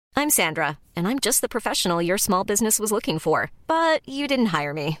I'm Sandra, and I'm just the professional your small business was looking for. But you didn't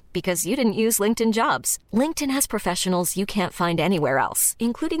hire me because you didn't use LinkedIn Jobs. LinkedIn has professionals you can't find anywhere else,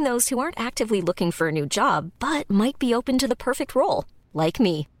 including those who aren't actively looking for a new job, but might be open to the perfect role, like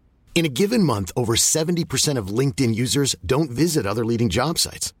me. In a given month, over 70% of LinkedIn users don't visit other leading job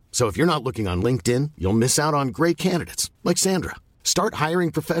sites. So if you're not looking on LinkedIn, you'll miss out on great candidates like Sandra. Start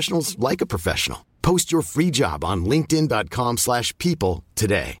hiring professionals like a professional. Post your free job on linkedin.com/people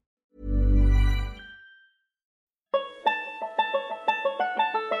today.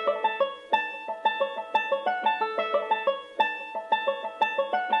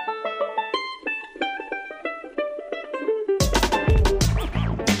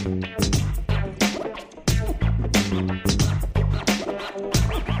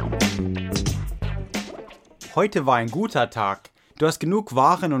 Heute war ein guter Tag. Du hast genug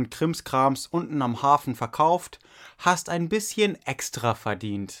Waren und Krimskrams unten am Hafen verkauft, hast ein bisschen extra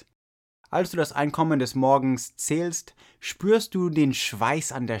verdient. Als du das Einkommen des Morgens zählst, spürst du den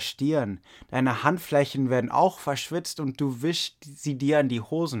Schweiß an der Stirn. Deine Handflächen werden auch verschwitzt und du wischst sie dir an die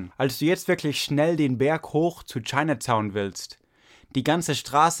Hosen, als du jetzt wirklich schnell den Berg hoch zu Chinatown willst. Die ganze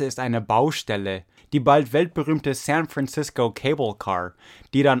Straße ist eine Baustelle, die bald weltberühmte San Francisco Cable Car,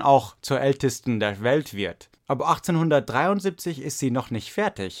 die dann auch zur ältesten der Welt wird. Aber 1873 ist sie noch nicht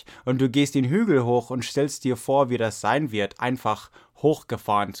fertig und du gehst den Hügel hoch und stellst dir vor, wie das sein wird, einfach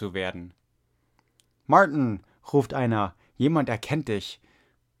hochgefahren zu werden. Martin, ruft einer, jemand erkennt dich.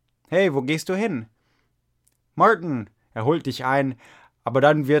 Hey, wo gehst du hin? Martin, er holt dich ein, aber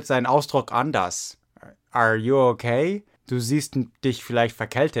dann wird sein Ausdruck anders. Are you okay? Du siehst dich vielleicht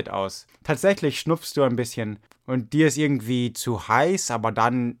verkältet aus. Tatsächlich schnupfst du ein bisschen und dir ist irgendwie zu heiß, aber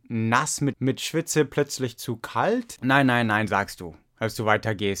dann nass mit Schwitze plötzlich zu kalt. Nein, sagst du, als du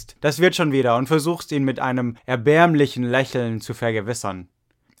weitergehst. Das wird schon wieder und versuchst ihn mit einem erbärmlichen Lächeln zu vergewissern.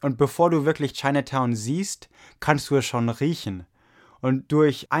 Und bevor du wirklich Chinatown siehst, kannst du es schon riechen. Und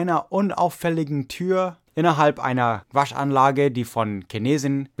durch einer unauffälligen Tür innerhalb einer Waschanlage, die von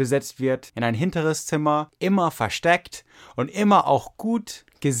Chinesen besetzt wird, in ein hinteres Zimmer, immer versteckt und immer auch gut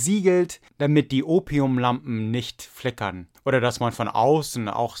gesiegelt, damit die Opiumlampen nicht flickern oder dass man von außen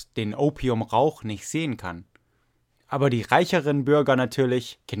auch den Opiumrauch nicht sehen kann. Aber die reicheren Bürger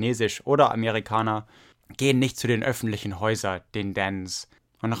natürlich, chinesisch oder Amerikaner, gehen nicht zu den öffentlichen Häusern, den Dens,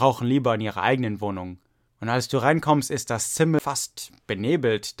 und rauchen lieber in ihrer eigenen Wohnung. Und als du reinkommst, ist das Zimmer fast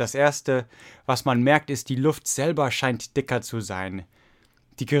benebelt. Das Erste, was man merkt, ist, die Luft selber scheint dicker zu sein.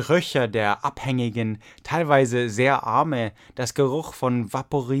 Die Gerüche der Abhängigen, teilweise sehr arme, das Geruch von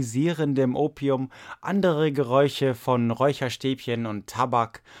vaporisierendem Opium, andere Geräusche von Räucherstäbchen und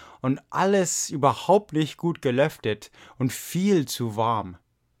Tabak und alles überhaupt nicht gut gelüftet und viel zu warm.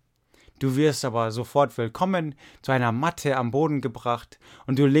 Du wirst aber sofort willkommen, zu einer Matte am Boden gebracht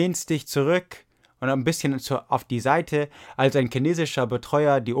und du lehnst dich zurück und ein bisschen auf die Seite, als ein chinesischer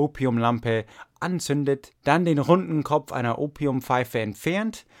Betreuer die Opiumlampe anzündet, dann den runden Kopf einer Opiumpfeife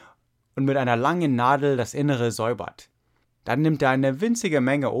entfernt und mit einer langen Nadel das Innere säubert. Dann nimmt er eine winzige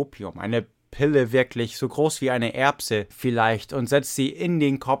Menge Opium, eine Pille wirklich so groß wie eine Erbse vielleicht, und setzt sie in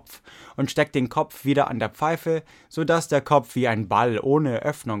den Kopf und steckt den Kopf wieder an der Pfeife, sodass der Kopf wie ein Ball ohne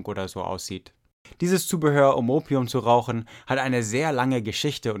Öffnung oder so aussieht. Dieses Zubehör, um Opium zu rauchen, hat eine sehr lange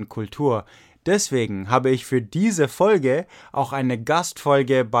Geschichte und Kultur. Deswegen habe ich für diese Folge auch eine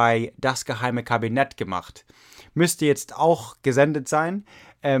Gastfolge bei Das Geheime Kabinett gemacht. Müsste jetzt auch gesendet sein,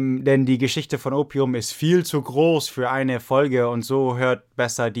 denn die Geschichte von Opium ist viel zu groß für eine Folge und so hört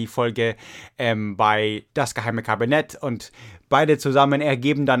besser die Folge bei Das Geheime Kabinett und beide zusammen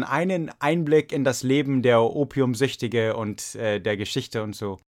ergeben dann einen Einblick in das Leben der Opiumsüchtige und der Geschichte und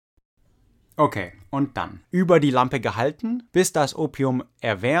so. Okay, und dann über die Lampe gehalten, bis das Opium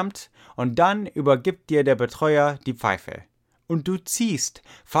erwärmt und dann übergibt dir der Betreuer die Pfeife. Und du ziehst.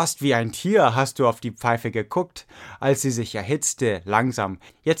 Fast wie ein Tier hast du auf die Pfeife geguckt, als sie sich erhitzte, langsam.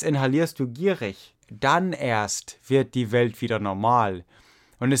 Jetzt inhalierst du gierig. Dann erst wird die Welt wieder normal.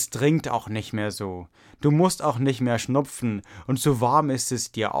 Und es dringt auch nicht mehr so. Du musst auch nicht mehr schnupfen und zu warm ist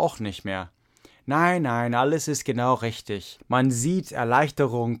es dir auch nicht mehr. Nein, alles ist genau richtig. Man sieht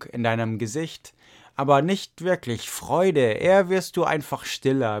Erleichterung in deinem Gesicht, aber nicht wirklich Freude. Eher wirst du einfach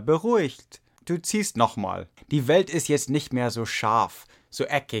stiller, beruhigt. Du ziehst nochmal. Die Welt ist jetzt nicht mehr so scharf, so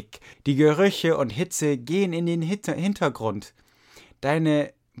eckig. Die Gerüche und Hitze gehen in den Hintergrund.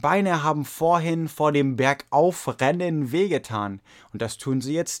 Deine Beine haben vorhin vor dem Bergaufrennen wehgetan und das tun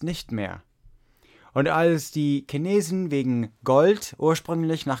sie jetzt nicht mehr. Und als die Chinesen wegen Gold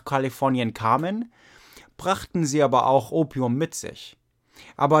ursprünglich nach Kalifornien kamen, brachten sie aber auch Opium mit sich.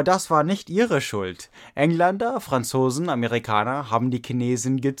 Aber das war nicht ihre Schuld. Engländer, Franzosen, Amerikaner haben die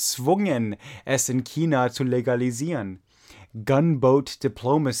Chinesen gezwungen, es in China zu legalisieren. Gunboat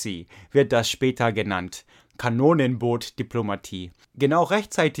Diplomacy wird das später genannt. Kanonenboot-Diplomatie. Genau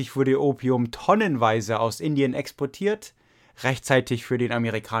rechtzeitig wurde Opium tonnenweise aus Indien exportiert, rechtzeitig für den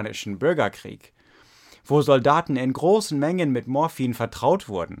amerikanischen Bürgerkrieg, wo Soldaten in großen Mengen mit Morphin vertraut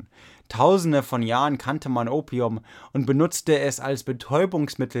wurden. Tausende von Jahren kannte man Opium und benutzte es als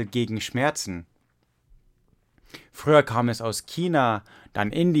Betäubungsmittel gegen Schmerzen. Früher kam es aus China,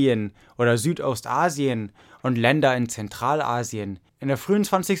 dann Indien oder Südostasien und Länder in Zentralasien. In der frühen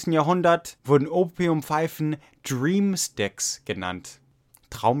 20. Jahrhundert wurden Opiumpfeifen Dreamsticks genannt,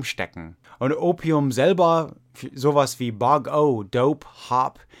 Traumstecken. Und Opium selber, sowas wie Bog-O, Dope,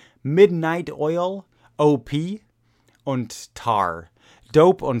 Hop, Midnight Oil, OP und Tar.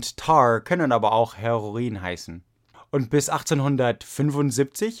 Dope und Tar können aber auch Heroin heißen. Und bis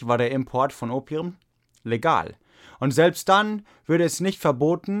 1875 war der Import von Opium legal. Und selbst dann würde es nicht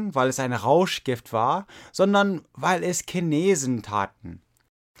verboten, weil es ein Rauschgift war, sondern weil es Chinesen taten.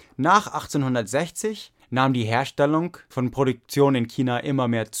 Nach 1860 nahm die Herstellung von Produktion in China immer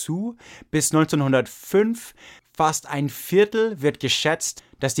mehr zu. Bis 1905, fast ein Viertel, wird geschätzt,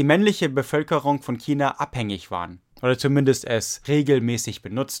 dass die männliche Bevölkerung von China abhängig waren. Oder zumindest es regelmäßig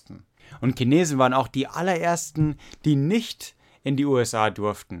benutzten. Und Chinesen waren auch die allerersten, die nicht in die USA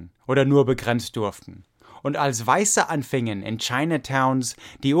durften oder nur begrenzt durften. Und als Weiße anfingen, in Chinatowns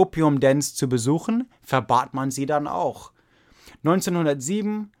die Opium-Dens zu besuchen, verbat man sie dann auch.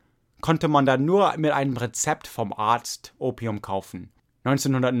 1907 konnte man dann nur mit einem Rezept vom Arzt Opium kaufen.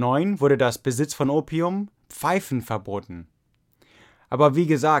 1909 wurde das Besitz von Opium, Pfeifen verboten. Aber wie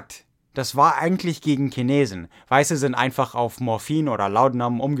gesagt, das war eigentlich gegen Chinesen. Weiße sind einfach auf Morphin oder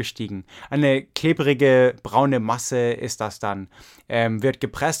Laudanum umgestiegen. Eine klebrige, braune Masse ist das dann. Wird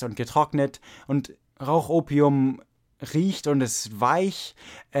gepresst und getrocknet und Rauchopium riecht und ist weich.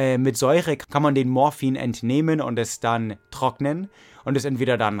 Mit Säure kann man den Morphin entnehmen und es dann trocknen und es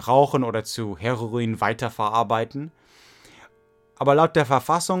entweder dann rauchen oder zu Heroin weiterverarbeiten. Aber laut der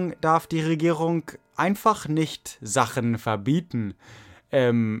Verfassung darf die Regierung einfach nicht Sachen verbieten.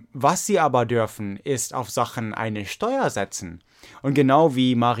 Was sie aber dürfen, ist auf Sachen eine Steuer setzen. Und genau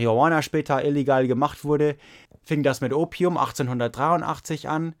wie Marihuana später illegal gemacht wurde, fing das mit Opium 1883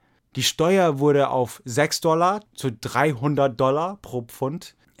 an. Die Steuer wurde auf $6 zu $300 pro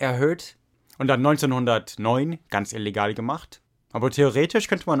Pfund erhöht und dann 1909 ganz illegal gemacht. Aber theoretisch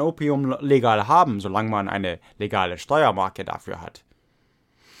könnte man Opium legal haben, solange man eine legale Steuermarke dafür hat.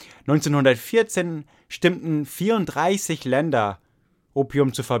 1914 stimmten 34 Länder,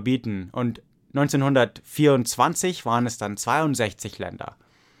 Opium zu verbieten und 1924 waren es dann 62 Länder.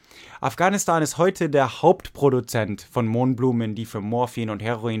 Afghanistan ist heute der Hauptproduzent von Mohnblumen, die für Morphin und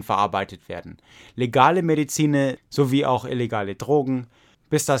Heroin verarbeitet werden. Legale Medizin sowie auch illegale Drogen.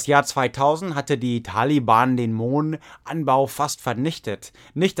 Bis das Jahr 2000 hatte die Taliban den Mohnanbau fast vernichtet.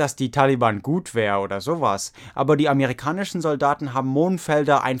 Nicht, dass die Taliban gut wäre oder sowas, aber die amerikanischen Soldaten haben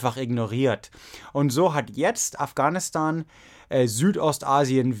Mohnfelder einfach ignoriert. Und so hat jetzt Afghanistan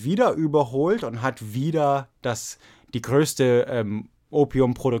Südostasien wieder überholt und hat wieder die größte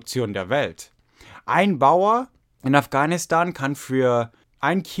Opiumproduktion der Welt. Ein Bauer in Afghanistan kann für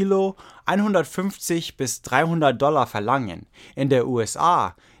 1 Kilo $150 bis $300 verlangen. In der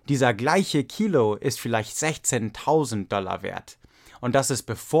USA, dieser gleiche Kilo ist vielleicht $16.000 wert. Und das ist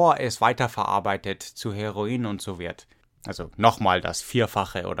bevor es weiterverarbeitet zu Heroin und so wird. Also nochmal das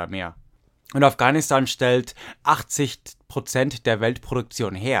Vierfache oder mehr. Und Afghanistan stellt 80% der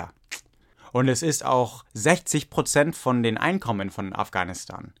Weltproduktion her. Und es ist auch 60% von den Einkommen von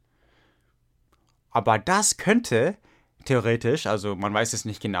Afghanistan. Aber das könnte, theoretisch, also man weiß es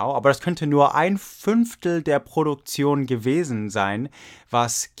nicht genau, aber das könnte nur 1/5 der Produktion gewesen sein,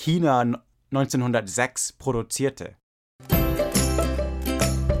 was China 1906 produzierte.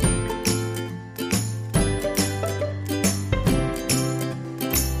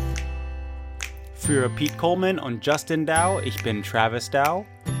 Für Pete Coleman und Justin Dow, ich bin Travis Dow.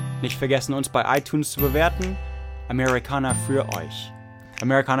 Nicht vergessen, uns bei iTunes zu bewerten. Amerikaner für euch.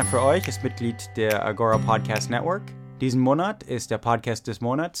 Amerikaner für euch ist Mitglied der Agora Podcast Network. Diesen Monat ist der Podcast des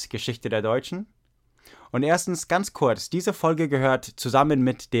Monats Geschichte der Deutschen. Und erstens, ganz kurz, diese Folge gehört zusammen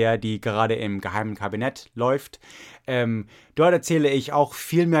mit der, die gerade im Geheimen Kabinett läuft. Dort erzähle ich auch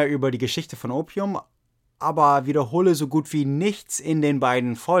viel mehr über die Geschichte von Opium, aber wiederhole so gut wie nichts in den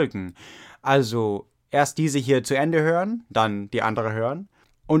beiden Folgen. Also erst diese hier zu Ende hören, dann die andere hören.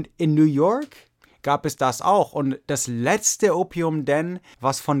 Und in New York gab es das auch. Und das letzte Opium-Den,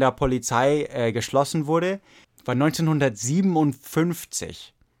 was von der Polizei geschlossen wurde, war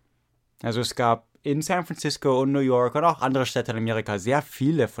 1957. Also es gab in San Francisco und New York und auch andere Städte in Amerika sehr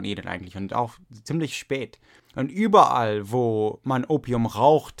viele von ihnen eigentlich und auch ziemlich spät. Und überall, wo man Opium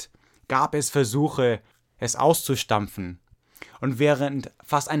raucht, gab es Versuche, es auszustampfen. Und während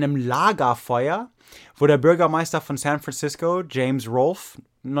fast einem Lagerfeuer, wo der Bürgermeister von San Francisco, James Rolfe,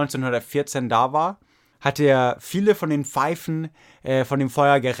 1914 da war, hatte er viele von den Pfeifen von dem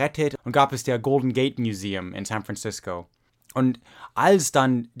Feuer gerettet und gab es der Golden Gate Museum in San Francisco. Und als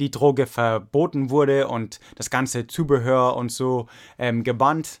dann die Droge verboten wurde und das ganze Zubehör und so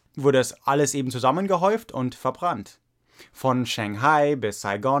gebannt, wurde es alles eben zusammengehäuft und verbrannt. Von Shanghai bis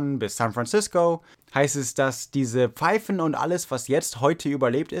Saigon bis San Francisco heißt es, dass diese Pfeifen und alles, was jetzt heute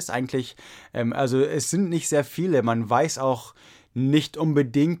überlebt ist, eigentlich, also es sind nicht sehr viele. Man weiß auch nicht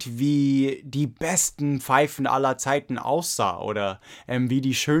unbedingt, wie die besten Pfeifen aller Zeiten aussah oder wie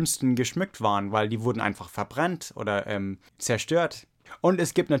die schönsten geschmückt waren, weil die wurden einfach verbrannt oder zerstört. Und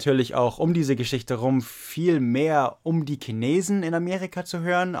es gibt natürlich auch um diese Geschichte herum viel mehr um die Chinesen in Amerika zu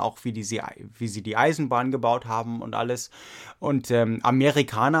hören, auch wie sie die Eisenbahn gebaut haben und alles. Und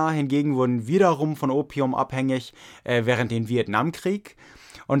Amerikaner hingegen wurden wiederum von Opium abhängig während dem Vietnamkrieg.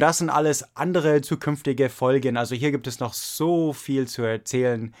 Und das sind alles andere zukünftige Folgen. Also hier gibt es noch so viel zu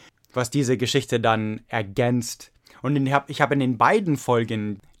erzählen, was diese Geschichte dann ergänzt. Und ich habe in den beiden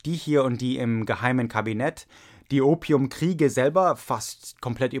Folgen, die hier und die im Geheimen Kabinett, die Opiumkriege selber fast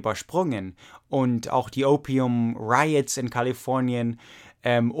komplett übersprungen. Und auch die Opium-Riots in Kalifornien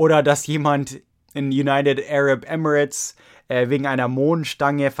oder dass jemand in United Arab Emirates wegen einer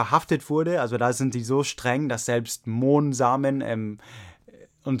Mohnstange verhaftet wurde. Also da sind sie so streng, dass selbst Mohnsamen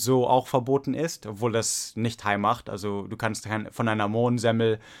und so auch verboten ist, obwohl das nicht high macht. Also du kannst von einer Mohnbrötchen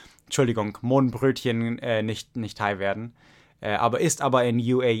nicht high werden. Ist aber in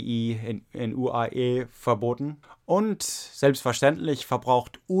UAE, in UAE verboten. Und selbstverständlich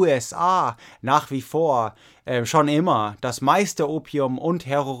verbraucht USA nach wie vor schon immer das meiste Opium und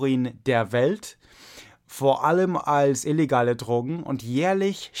Heroin der Welt, vor allem als illegale Drogen. Und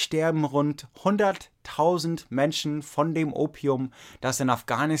jährlich sterben rund 100.000 Menschen von dem Opium, das in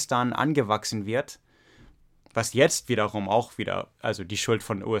Afghanistan angewachsen wird, was jetzt wiederum auch wieder, also die Schuld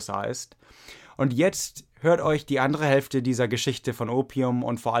von den USA ist. Und jetzt hört euch die andere Hälfte dieser Geschichte von Opium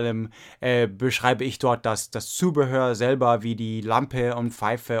und vor allem beschreibe ich dort das Zubehör selber, wie die Lampe und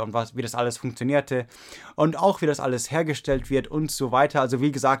Pfeife und wie das alles funktionierte und auch wie das alles hergestellt wird und so weiter. Also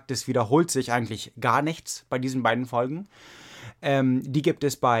wie gesagt, es wiederholt sich eigentlich gar nichts bei diesen beiden Folgen. Die gibt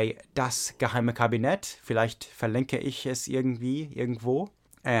es bei Das Geheime Kabinett. Vielleicht verlinke ich es irgendwo.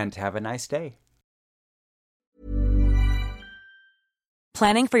 And have a nice day.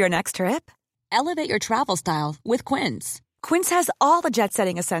 Planning for your next trip? Elevate your travel style with Quince. Quince has all the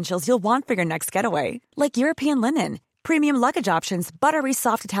jet-setting essentials you'll want for your next getaway, like European linen, premium luggage options, buttery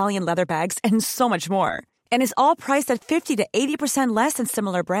soft Italian leather bags, and so much more. And is all priced at 50 to 80% less than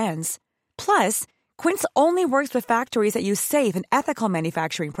similar brands. Plus, Quince only works with factories that use safe and ethical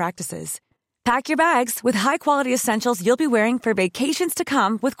manufacturing practices. Pack your bags with high-quality essentials you'll be wearing for vacations to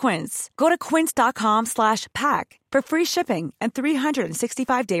come with Quince. Go to quince.com/pack for free shipping and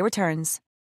 365-day returns.